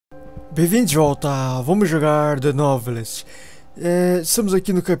Bem-vindos de volta, vamos jogar The Novelist. Estamos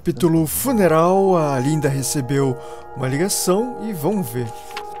aqui no capítulo funeral, a Linda recebeu uma ligação e vamos ver.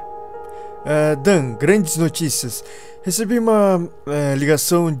 Dan, grandes notícias. Recebi uma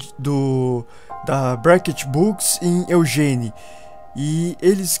ligação da Bracket Books em Eugene e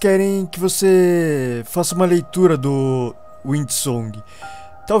eles querem que você faça uma leitura do Windsong.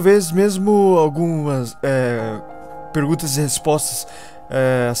 Talvez mesmo algumas perguntas e respostas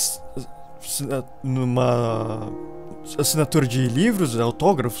numa assinatura de livros,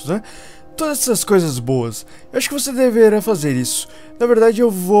 autógrafos, né? Todas essas coisas boas. Eu acho que você deveria fazer isso. Na verdade, eu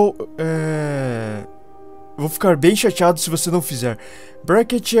vou ficar bem chateado se você não fizer.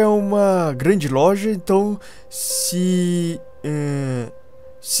 Bracket é uma grande loja, então se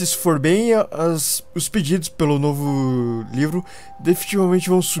isso for bem, os pedidos pelo novo livro definitivamente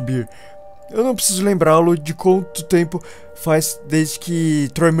vão subir. Eu não preciso lembrá-lo de quanto tempo faz desde que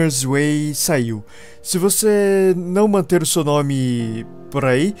Tremors Way saiu. Se você não manter o seu nome por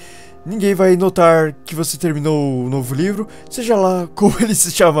aí, ninguém vai notar que você terminou o novo livro, seja lá como ele se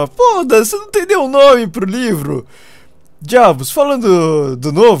chama. Pô, Dan, você não tem nenhum nome pro livro! Diabos, falando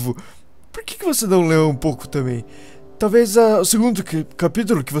do novo, por que você não leu um pouco também? Talvez o segundo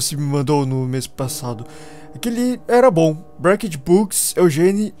capítulo que você me mandou no mês passado. Aquele era bom. Bracket Books,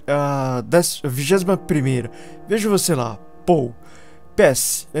 Eugene, a 21ª. Vejo você lá. Paul.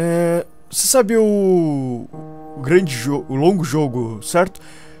 PS. Você sabe o grande jogo, o longo jogo, certo?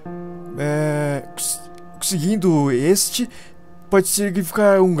 Conseguindo este, pode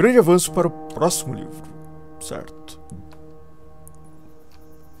significar um grande avanço para o próximo livro, certo?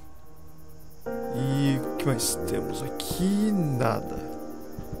 E o que mais temos aqui? Nada.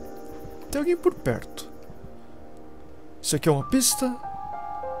 Tem alguém por perto. Isso aqui é uma pista?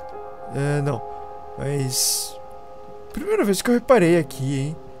 Não. Mas... primeira vez que eu reparei aqui,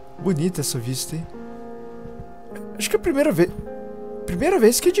 hein? Bonita essa vista, hein? Acho que é a primeira vez... primeira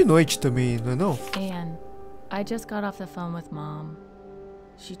vez que é de noite também, não é não? Anne, I just got off the phone with Mom.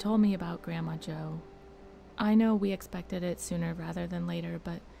 She told me about Grandma Joe. I know we expected it sooner rather than later,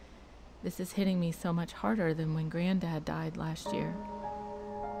 but this is hitting me so much harder than when Granddad died last year.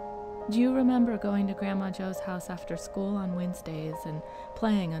 Do you remember going to Grandma Joe's house after school on Wednesdays and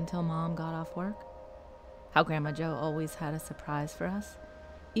playing until Mom got off work? How Grandma Joe always had a surprise for us?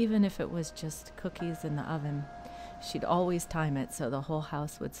 Even if it was just cookies in the oven, she'd always time it so the whole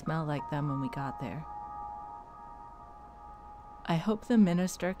house would smell like them when we got there. I hope the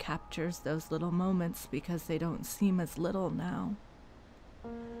minister captures those little moments because they don't seem as little now.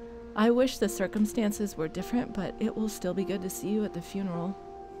 I wish the circumstances were different, but it will still be good to see you at the funeral.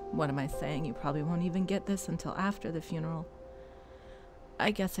 What am I saying? You probably won't even get this until after the funeral.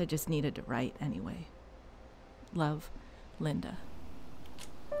 I guess I just needed to write anyway. Love, Linda.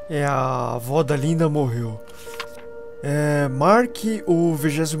 A avó da Linda morreu. Marque o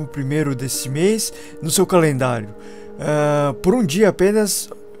 21º desse mês no seu calendário. Por um dia apenas,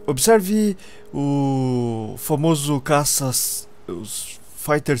 observe o famoso caça, os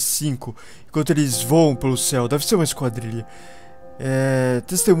Fighter 5, enquanto eles voam pelo céu. Deve ser uma esquadrilha.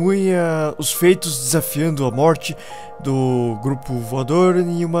 Testemunha os feitos desafiando a morte do grupo voador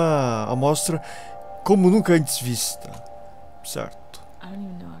em uma amostra como nunca antes vista. Certo. I don't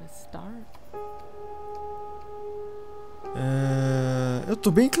even know how to start. Eu tô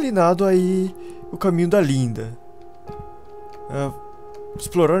bem inclinado aí o caminho da Linda.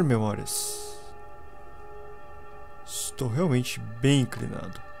 Explorar memórias. Estou realmente bem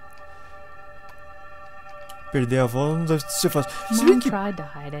inclinado. Perder a avó não deve ser fácil. Mom tried to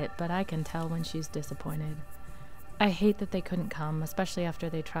hide it, but I can tell when she's disappointed. I hate that they couldn't come, especially after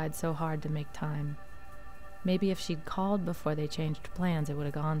they tried so hard to make time. Maybe if she'd called before they changed plans, it would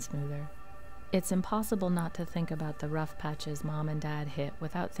have gone smoother. It's impossible not to think about the rough patches Mom and Dad hit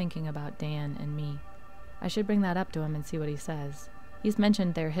without thinking about Dan and me. I should bring that up to him and see what he says. He's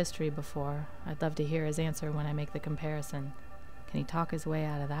mentioned their history before. I'd love to hear his answer when I make the comparison. Can he talk his way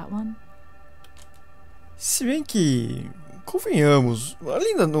out of that one? Se bem que, convenhamos, a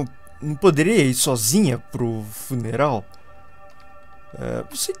Linda não poderia ir sozinha pro funeral.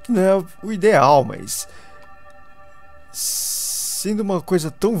 Eu sei que não é o ideal, mas sendo uma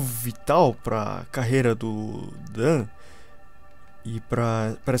coisa tão vital pra carreira do Dan e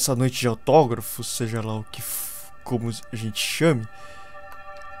pra essa noite de autógrafos, seja lá como a gente chame,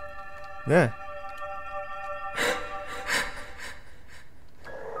 né?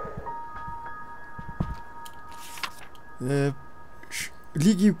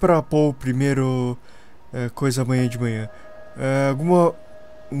 Ligue pra Paul primeiro coisa amanhã de manhã.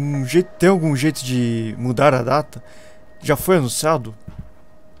 Tem algum jeito de mudar a data? Já foi anunciado?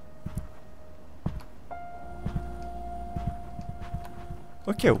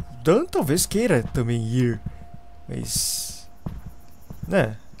 Ok, o Dan talvez queira também ir. Mas...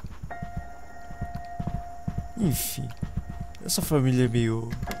 né? Enfim. Essa família é meio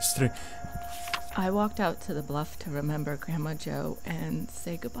estranha. I walked out to the bluff to remember Grandma Joe and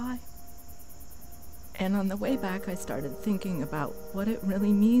say goodbye. And on the way back, I started thinking about what it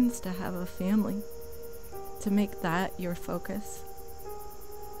really means to have a family, to make that your focus.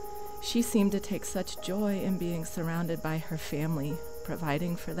 She seemed to take such joy in being surrounded by her family,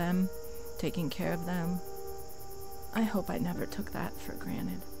 providing for them, taking care of them. I hope I never took that for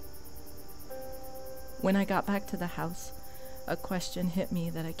granted. When I got back to the house, a question hit me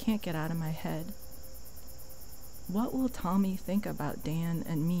that I can't get out of my head. What will Tommy think about Dan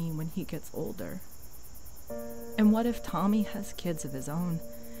and me when he gets older? And what if Tommy has kids of his own?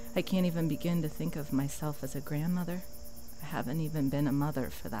 I can't even begin to think of myself as a grandmother. I haven't even been a mother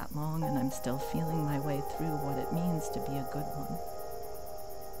for that long, and I'm still feeling my way through what it means to be a good one.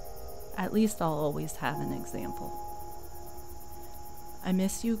 At least I'll always have an example. I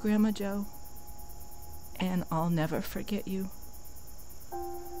miss you, Grandma Joe, and I'll never forget you.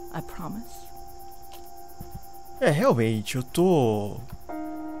 I promise. É, realmente, eu tô...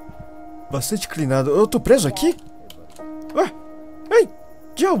 bastante inclinado. Eu tô preso aqui? Ué? Ei!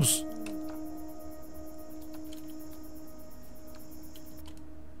 Diabos!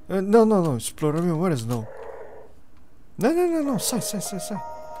 Não. Explorar memórias, não. Não. Sai.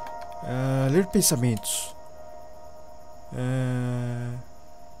 Ler pensamentos.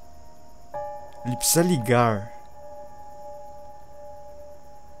 Ele precisa ligar.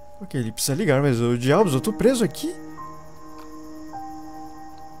 Ok, ele precisa ligar, mas o diabos, eu tô preso aqui.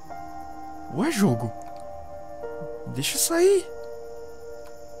 Ué, jogo? Deixa eu sair.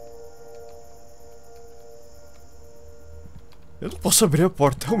 Eu não posso abrir a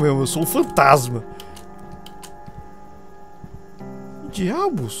porta, eu sou um fantasma.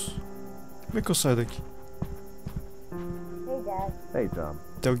 Diabos? Como é que eu saio daqui? Hey, Dad. Hey, Tom.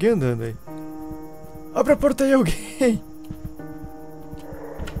 Tem alguém andando aí. Abre a porta aí, alguém.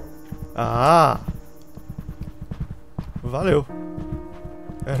 Ah! Valeu.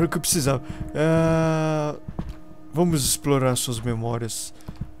 Era o que eu precisava. Vamos explorar suas memórias.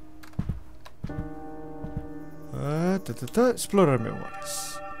 Explorar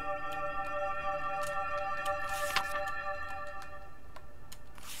memórias.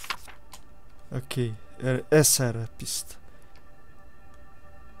 Ok, essa era a pista.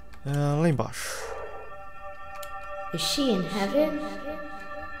 Lá embaixo. Is she in heaven?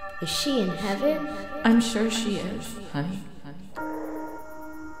 Is she in heaven? I'm sure she is, honey.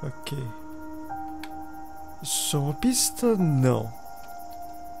 Ok. Isso é uma pista? Não.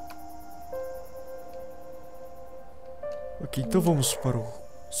 Ok, então vamos para o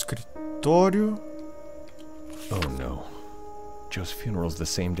escritório. Oh no. Joe's funeral's the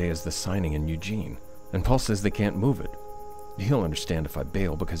same day as the signing in Eugene, and Paul says they can't move it. He'll understand if I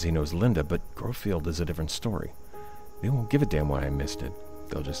bail because he knows Linda, but Grofield is a different story. They won't give a damn why I missed it.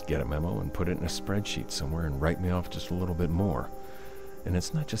 They'll just get a memo and put it in a spreadsheet somewhere and write me off just a little bit more. And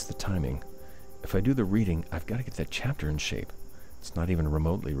it's not just the timing. If I do the reading, I've got to get that chapter in shape. It's not even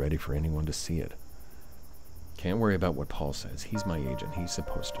remotely ready for anyone to see it. Can't worry about what Paul says. He's my agent. He's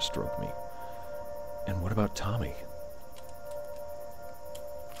supposed to stroke me. And what about Tommy?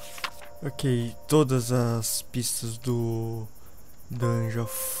 Ok, todas as pistas do Dan já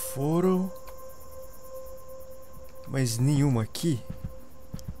foram. Mas nenhuma aqui.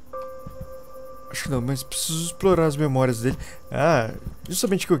 Acho que não, mas preciso explorar as memórias dele. Ah,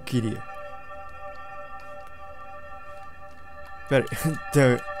 justamente o que eu queria. Pera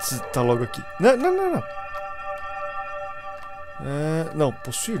aí, tá logo aqui. Não. Não,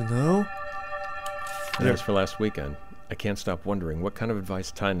 posso ir, não. And as for last weekend, I can't stop wondering what kind of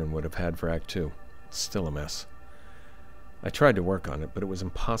advice Tynan would have had for Act 2. It's still a mess. I tried to work on it, but it was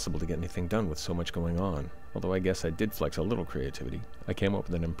impossible to get anything done with so much going on. Although I guess I did flex a little creativity. I came up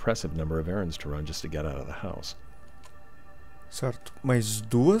with an impressive number of errands to run just to get out of the house. Certo, mais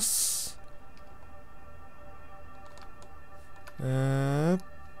duas.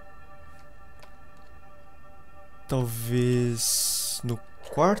 Talvez no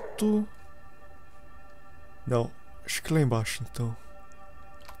quarto. Não, acho que lá embaixo então.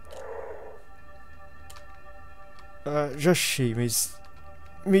 Já achei, mas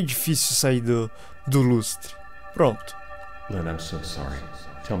meio difícil sair do lustre. Pronto. Lynn, I'm so sorry.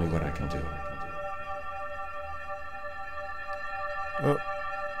 Tell me what I can do.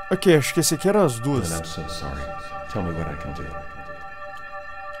 Ok, acho que esse aqui era as duas. Lynn, I'm so sorry. Tell me what I can do.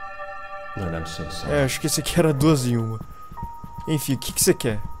 Lynn, I'm so sorry. Acho que esse aqui era duas em uma. Enfim, o que você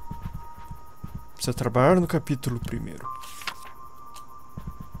quer? Precisa trabalhar no capítulo primeiro.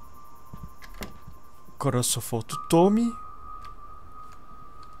 Agora só falta o Tommy.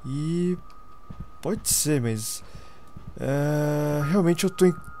 E... pode ser, mas... realmente eu tô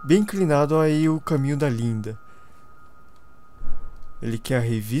bem inclinado a ir o caminho da Linda. Ele quer a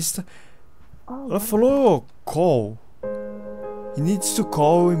revista. Ela falou call. He needs to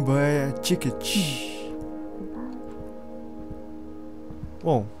call and buy a ticket.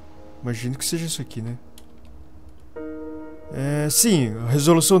 Bom, imagino que seja isso aqui, né? Sim, a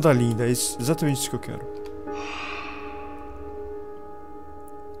resolução da Linda. É exatamente isso que eu quero.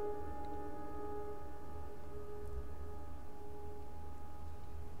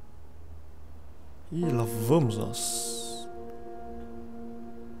 E lá vamos nós.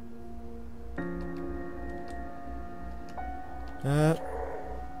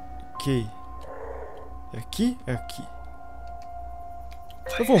 Ok. É aqui? É aqui.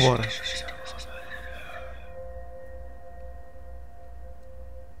 Então vambora.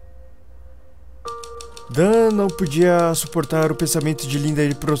 Dan não podia suportar o pensamento de Linda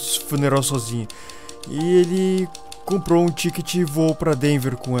ir pro funeral sozinha. E ele comprou um ticket e voou pra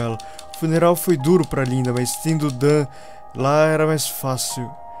Denver com ela. O funeral foi duro pra Linda, mas tendo Dan lá era mais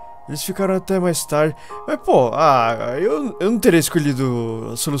fácil. Eles ficaram até mais tarde. Mas pô, eu não teria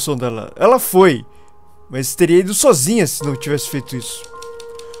escolhido a solução dela. Ela foi, mas teria ido sozinha se não tivesse feito isso.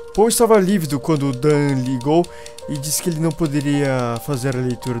 Paul estava lívido quando o Dan ligou e disse que ele não poderia fazer a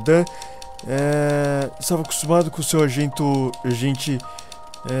leitura. Dan estava acostumado com seu agente.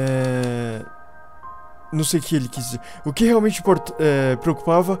 Não sei o que ele quis dizer. O que realmente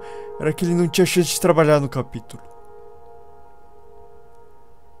preocupava era que ele não tinha chance de trabalhar no capítulo.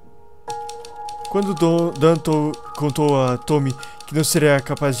 Quando Dan contou a Tommy que não seria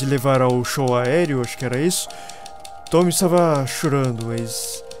capaz de levar ao show aéreo, acho que era isso, Tommy estava chorando,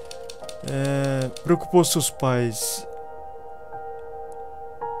 mas preocupou seus pais.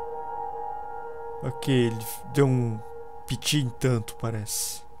 Ok, ele deu um piti em tanto,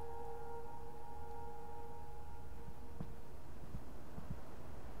 parece.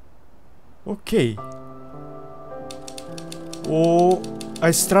 Ok. A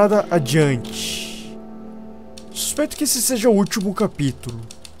estrada adiante. Suspeito que esse seja o último capítulo.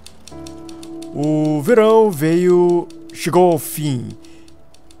 O verão chegou ao fim.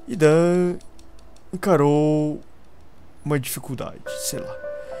 E Dan encarou uma dificuldade, sei lá.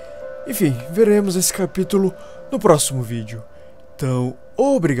 Enfim, veremos esse capítulo no próximo vídeo. Então,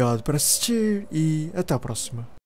 obrigado por assistir e até a próxima.